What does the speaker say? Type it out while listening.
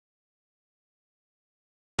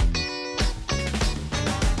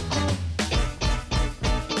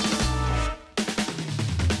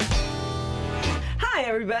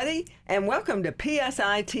everybody, and welcome to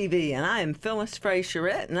PSI TV. And I am Phyllis Frase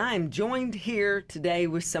Charrette, and I am joined here today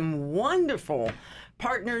with some wonderful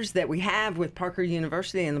partners that we have with Parker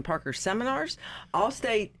University and the Parker Seminars,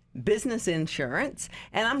 Allstate Business Insurance.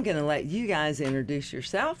 And I'm going to let you guys introduce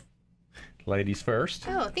yourself. Ladies first.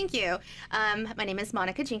 Oh, thank you. My name is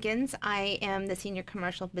Monica Jenkins. I am the Senior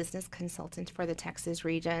Commercial Business Consultant for the Texas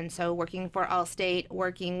region. So working for Allstate,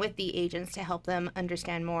 working with the agents to help them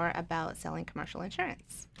understand more about selling commercial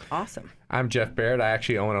insurance. Awesome. I'm Jeff Baird. I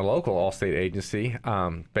actually own a local Allstate agency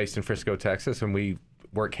based in Frisco, Texas, and we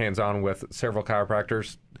work hands-on with several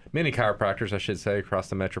chiropractors, many chiropractors, I should say, across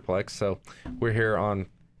the Metroplex. So we're here on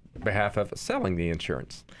behalf of selling the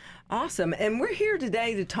insurance. Awesome. And we're here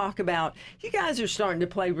today to talk about, you guys are starting to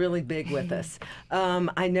play really big with us.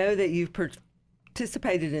 I know that you've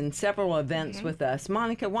participated in several events with us.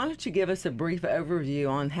 Monica, why don't you give us a brief overview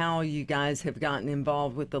on how you guys have gotten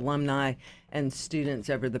involved with alumni and students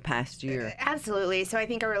over the past year? Absolutely. So I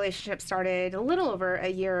think our relationship started a little over a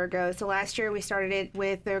year ago. So last year we started it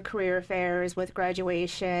with the career fairs, with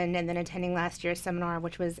graduation, and then attending last year's seminar,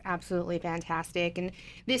 which was absolutely fantastic. And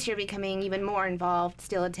this year becoming even more involved,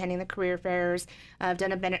 still attending the career fairs. I've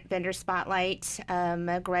done a vendor spotlight,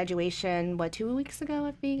 a graduation, 2 weeks ago,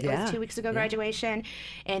 I think? Yeah. It was 2 weeks ago, graduation.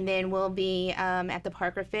 And then we'll be at the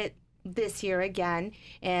Parker Fit this year again,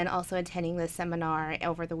 and also attending the seminar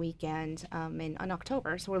over the weekend in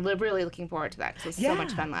October. So we're really looking forward to that because it was so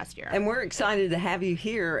much fun last year. And we're excited to have you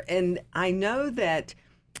here. And I know that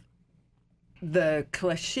the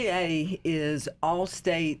cliche is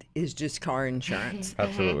Allstate is just car insurance.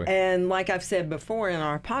 Absolutely. And like I've said before in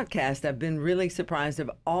our podcast, I've been really surprised of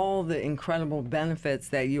all the incredible benefits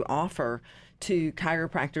that you offer to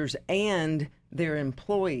chiropractors and their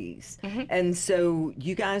employees. And so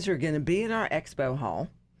you guys are going to be at our expo hall,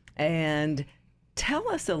 and tell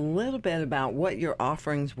us a little bit about what your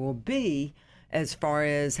offerings will be as far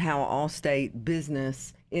as how Allstate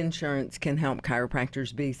Business Insurance can help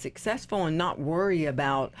chiropractors be successful and not worry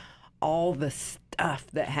about all the stuff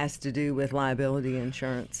that has to do with liability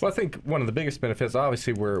insurance. Well, I think one of the biggest benefits,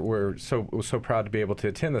 obviously, we're so proud to be able to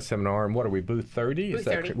attend the seminar. And what are we, booth 30? Booth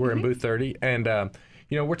 30. We're in booth 30. And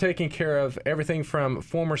you know, we're taking care of everything from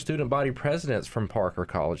former student body presidents from Parker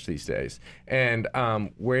College these days. And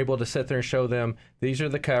we're able to sit there and show them, these are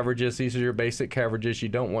the coverages, these are your basic coverages, you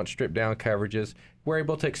don't want stripped down coverages. We're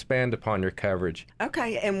able to expand upon your coverage.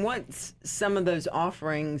 Okay, and what's some of those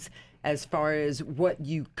offerings as far as what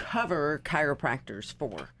you cover chiropractors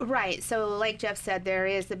for? Right. So like Jeff said, there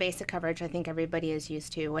is the basic coverage I think everybody is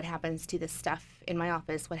used to. What happens to the stuff in my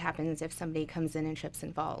office? What happens if somebody comes in and trips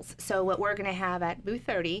and falls? So what we're going to have at booth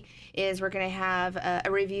 30 is we're going to have a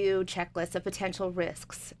review checklist of potential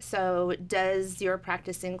risks. So does your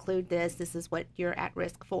practice include this? This is what you're at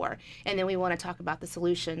risk for. And then we want to talk about the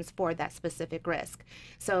solutions for that specific risk.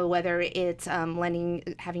 So whether it's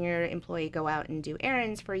having your employee go out and do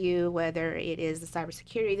errands for you, whether it is the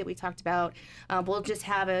cybersecurity that we talked about, we'll just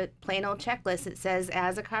have a plain old checklist that says,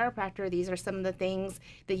 as a chiropractor, these are some of the things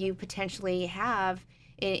that you potentially have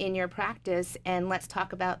in your practice, and let's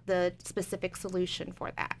talk about the specific solution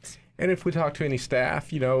for that. And if we talk to any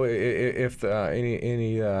staff, you know, if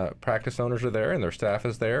any practice owners are there and their staff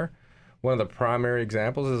is there, one of the primary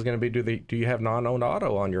examples is going to be, do you have non-owned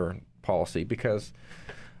auto on your policy? Because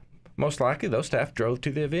most likely those staff drove to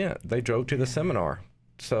the event. They drove to the seminar.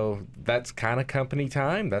 So that's kind of company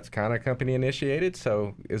time. That's kind of company initiated.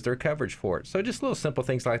 So is there coverage for it? So just little simple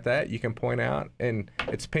things like that you can point out, and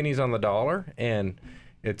it's pennies on the dollar, and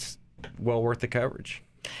it's well worth the coverage.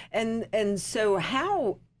 And so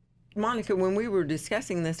how, Monica, when we were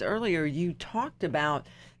discussing this earlier, you talked about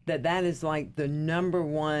that is like the number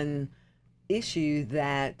one issue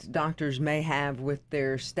that doctors may have with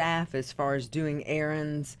their staff as far as doing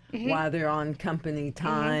errands while they're on company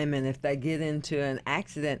time, and if they get into an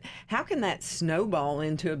accident, how can that snowball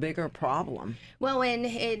into a bigger problem? Well, when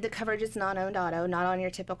the coverage is non-owned auto, not on your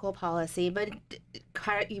typical policy, but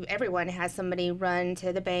everyone has somebody run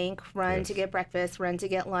to the bank, run to get breakfast, run to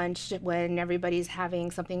get lunch when everybody's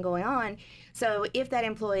having something going on. So if that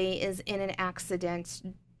employee is in an accident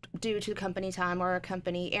due to company time or a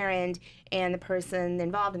company errand, and the person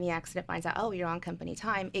involved in the accident finds out, oh, you're on company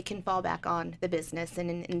time, it can fall back on the business,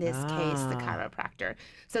 and in this case, the chiropractor.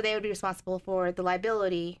 So they would be responsible for the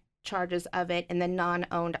liability charges of it, and the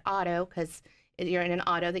non-owned auto, because you're in an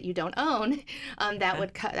auto that you don't own, that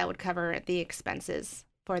would cover the expenses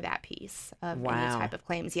for that piece of any type of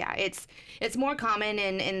claims. Yeah, it's more common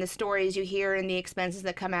in the stories you hear and the expenses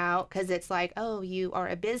that come out, because it's like, oh, you are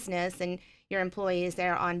a business and your employee is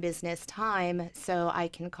there on business time, so I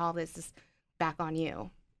can call this back on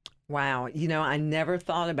you. Wow. You know, I never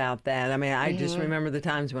thought about that. I mean, I just remember the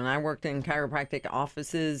times when I worked in chiropractic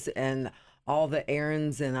offices and all the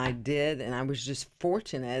errands and I did, and I was just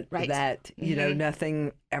fortunate that, you know,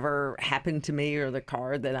 nothing ever happened to me or the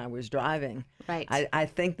car that I was driving. Right. I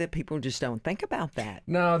think that people just don't think about that.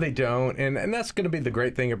 No, they don't. And that's going to be the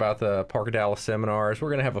great thing about the Parker Dallas seminars. We're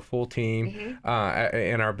going to have a full team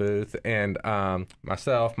in our booth. And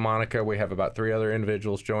myself, Monica, we have about 3 other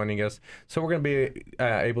individuals joining us. So we're going to be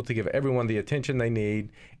able to give everyone the attention they need.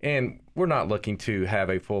 And we're not looking to have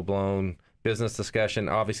a full-blown business discussion,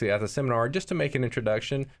 obviously, at the seminar, just to make an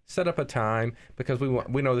introduction, set up a time, because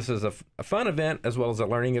we know this is a fun event as well as a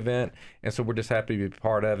learning event. And so we're just happy to be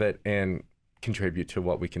part of it and contribute to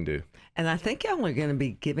what we can do. And I think y'all are going to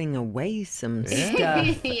be giving away some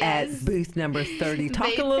stuff at booth number 30.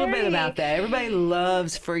 Talk a little bit about that. Everybody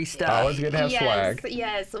loves free stuff. Always good to have swag.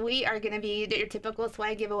 Yes, we are going to be your typical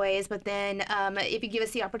swag giveaways, but then if you give us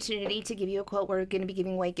the opportunity to give you a quote, we're going to be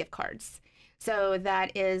giving away gift cards. So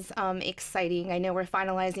that is exciting. I know we're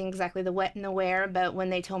finalizing exactly the what and the where, but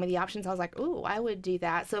when they told me the options, I was like, ooh, I would do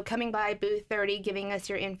that. So coming by booth 30, giving us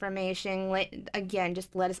your information, again,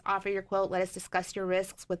 just let us offer your quote, let us discuss your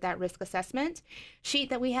risks with that risk assessment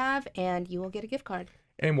sheet that we have, and you will get a gift card.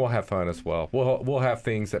 And we'll have fun as well. We'll have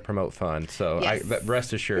things that promote fun. So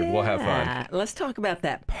rest assured, we'll have fun. Let's talk about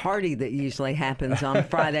that party that usually happens on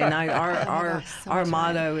Friday night. Our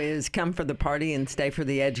motto is come for the party and stay for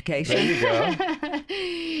the education. There you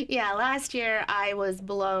go. Yeah, last year I was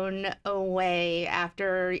blown away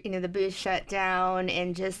after the booth shut down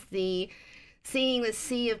and just seeing the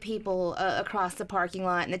sea of people across the parking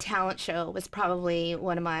lot, and the talent show was probably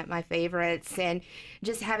one of my favorites. And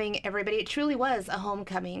just having everybody, it truly was a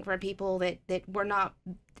homecoming for people that were not,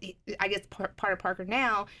 I guess, part of Parker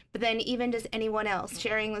now, but then even just anyone else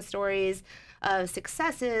sharing the stories of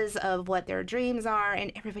successes, of what their dreams are,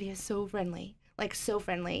 and everybody is so friendly. Like so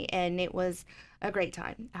friendly, and it was a great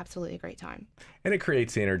time, absolutely a great time. And it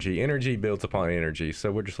creates energy. Energy builds upon energy,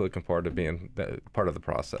 so we're just looking forward to being part of the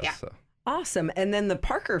process. Yeah. So. Awesome. And then the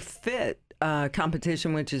Parker Fit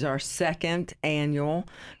competition, which is our second annual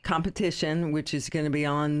competition, which is going to be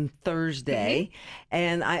on Thursday.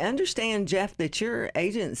 And I understand, Jeff, that your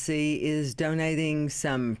agency is donating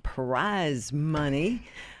some prize money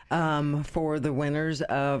for the winners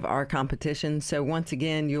of our competition. So once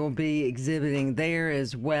again, you'll be exhibiting there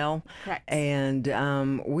as well. Correct.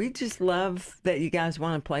 And we just love that you guys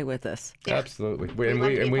want to play with us. Yeah. Absolutely.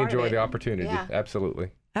 We enjoy the opportunity. Yeah.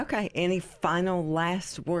 Absolutely. Okay. Any final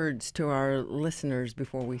last words to our listeners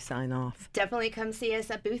before we sign off? Definitely come see us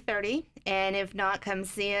at booth 30. And if not, come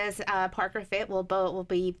see us. Parker Fit will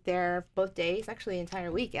be there both days, actually the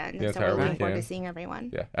entire weekend. The so we're looking forward to seeing everyone.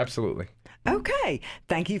 Yeah, absolutely. Okay.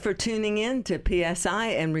 Thank you for tuning in to PSI.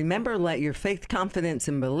 And remember, let your faith, confidence,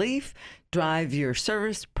 and belief drive your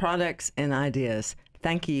service, products, and ideas.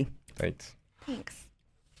 Thank you. Thanks. Thanks.